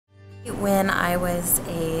When I was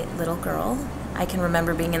a little girl, I can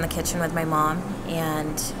remember being in the kitchen with my mom,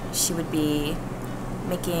 and she would be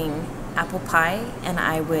making apple pie, and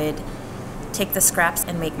I would take the scraps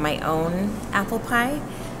and make my own apple pie.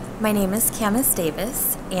 My name is Camis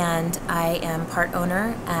Davis, and I am part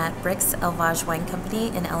owner at Brix Wine Company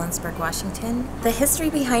in Ellensburg, Washington. The history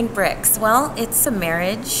behind Brix, well, it's a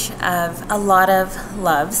marriage of a lot of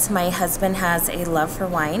loves. My husband has a love for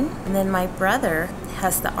wine, and then my brother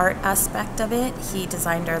has the art aspect of it. He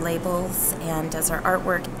designed our labels and does our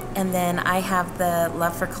artwork, and then I have the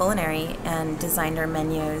love for culinary and designed our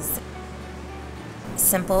menus.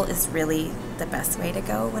 Simple is really the best way to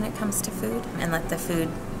go when it comes to food, and let the food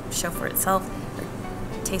show for itself,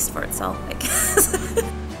 or taste for itself, I guess.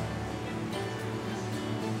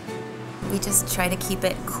 We just try to keep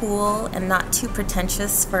it cool and not too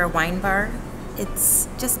pretentious for a wine bar. It's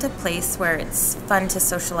just a place where it's fun to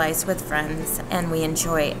socialize with friends, and we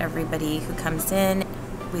enjoy everybody who comes in.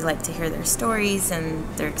 We like to hear their stories and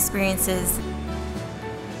their experiences.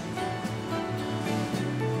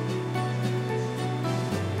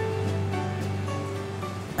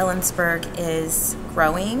 Ellensburg is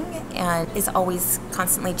growing and is always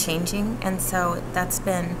constantly changing, and so that's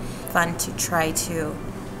been fun to try to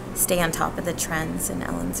stay on top of the trends in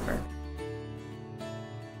Ellensburg.